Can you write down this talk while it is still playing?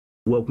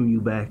Welcome you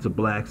back to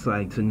Black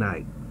Site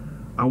tonight.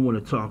 I want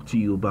to talk to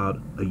you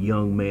about a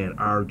young man,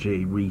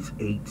 RJ Reese,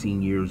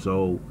 18 years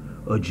old,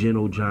 a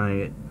gentle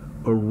giant,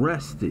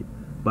 arrested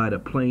by the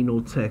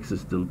Plano,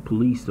 Texas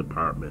police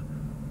department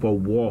for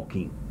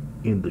walking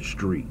in the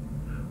street.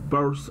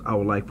 First, I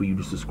would like for you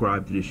to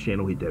subscribe to this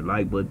channel, hit that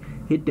like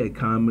button, hit that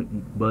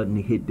comment button,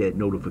 hit that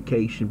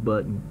notification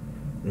button,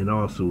 and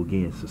also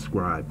again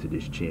subscribe to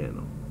this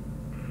channel.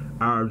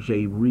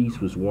 RJ Reese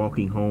was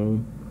walking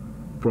home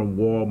from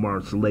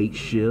Walmart's late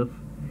shift,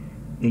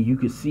 and you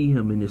can see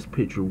him in this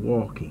picture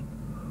walking.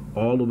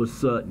 All of a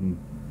sudden,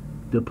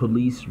 the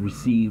police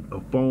received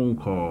a phone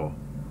call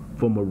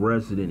from a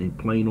resident in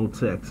Plano,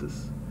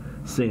 Texas,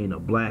 saying a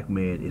black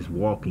man is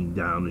walking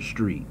down the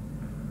street.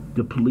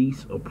 The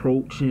police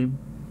approach him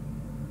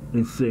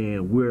and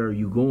saying, "Where are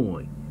you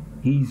going?"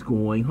 He's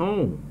going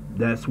home.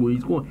 That's where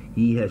he's going.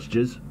 He has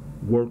just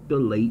worked the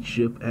late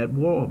shift at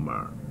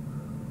Walmart.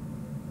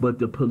 But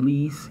the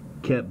police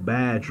kept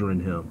badgering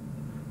him,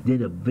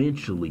 then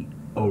eventually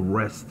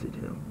arrested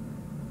him.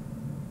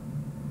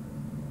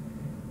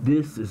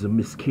 This is a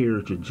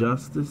miscarriage of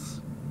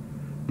justice.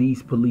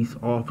 These police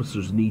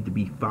officers need to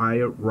be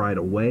fired right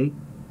away.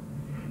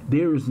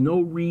 There is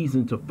no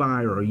reason to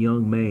fire a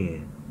young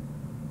man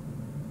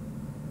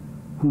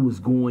who was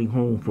going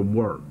home from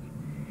work.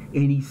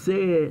 And he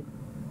said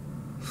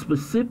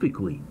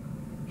specifically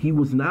he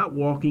was not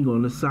walking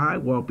on the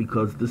sidewalk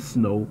because the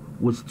snow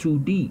was too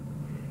deep.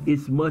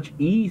 It's much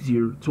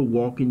easier to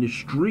walk in the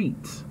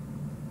streets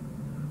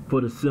for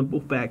the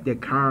simple fact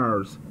that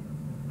cars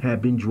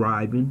have been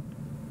driving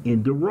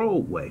in the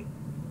roadway.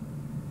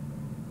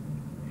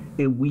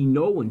 And we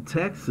know in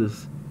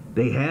Texas,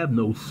 they have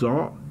no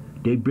salt.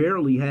 They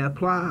barely have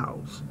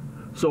plows.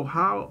 So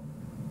how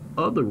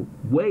other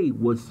way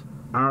was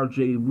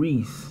RJ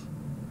Reese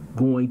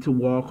going to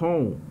walk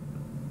home?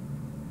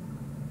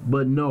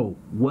 But no,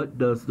 what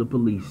does the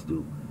police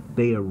do?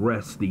 They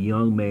arrest the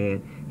young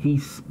man. He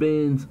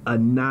spends a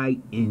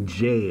night in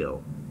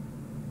jail.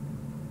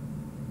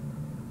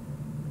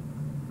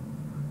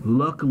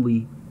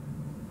 Luckily,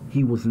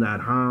 he was not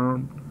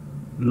harmed.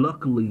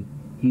 Luckily,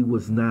 he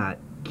was not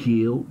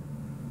killed.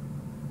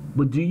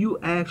 But do you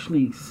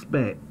actually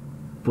expect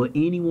for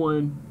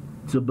anyone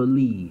to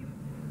believe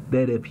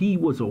that if he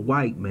was a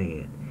white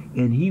man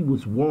and he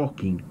was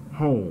walking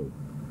home,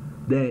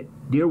 that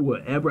there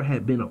would ever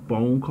have been a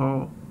phone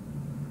call?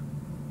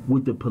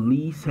 Would the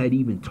police had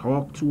even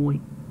talked to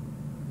him?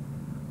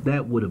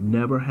 That would have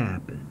never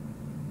happened.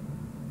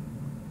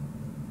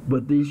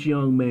 But this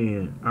young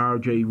man,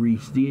 RJ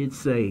Reese, did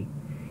say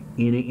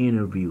in an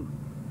interview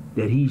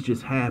that he's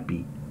just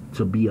happy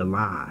to be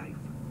alive.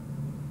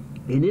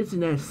 And isn't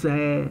that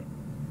sad?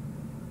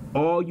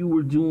 All you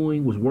were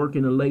doing was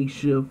working a late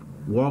shift,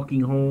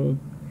 walking home,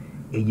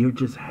 and you're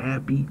just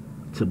happy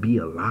to be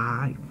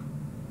alive.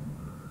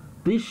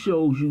 This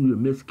shows you the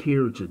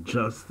miscarriage of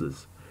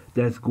justice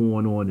that's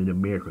going on in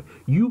America.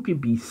 You can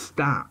be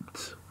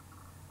stopped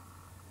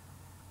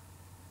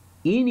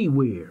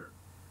anywhere,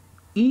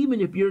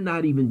 even if you're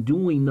not even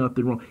doing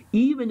nothing wrong,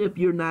 even if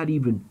you're not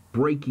even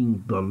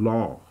breaking the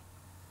law.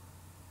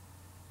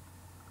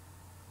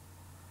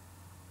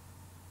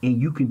 And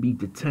you can be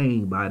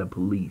detained by the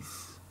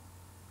police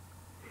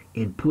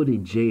and put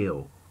in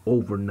jail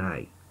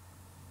overnight.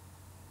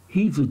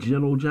 He's a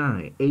gentle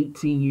giant,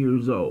 18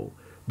 years old,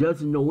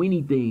 doesn't know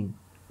anything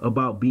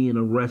about being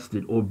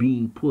arrested or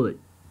being put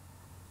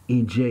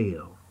in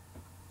jail.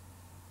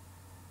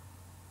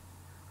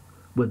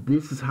 But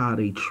this is how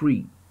they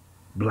treat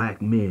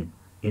black men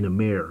in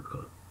America.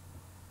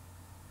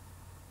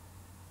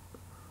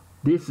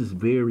 This is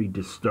very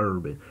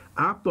disturbing.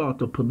 I thought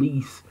the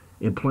police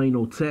in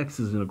Plano,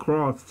 Texas and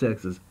across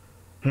Texas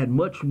had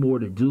much more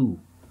to do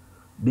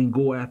than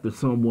go after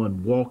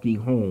someone walking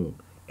home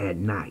at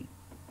night.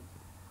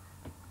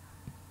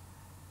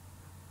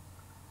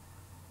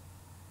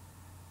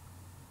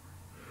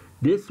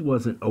 This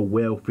wasn't a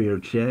welfare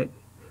check.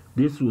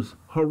 This was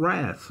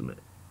harassment.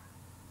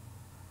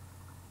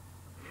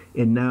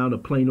 And now the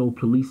Plano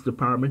Police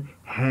Department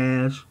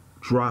has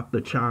dropped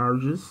the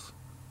charges,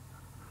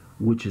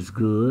 which is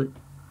good.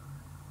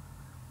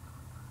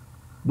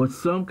 But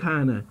some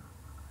kind of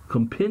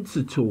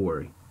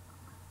compensatory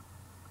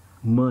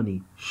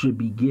money should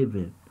be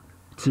given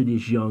to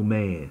this young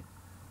man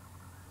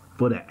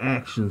for the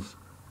actions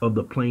of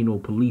the Plano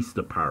Police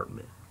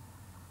Department.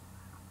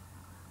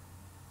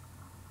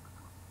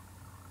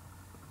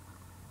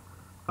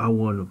 I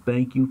want to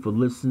thank you for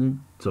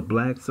listening to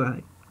Black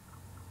Site.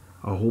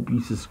 I hope you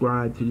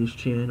subscribe to this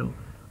channel,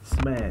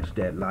 smash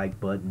that like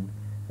button,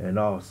 and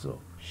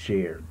also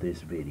share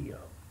this video.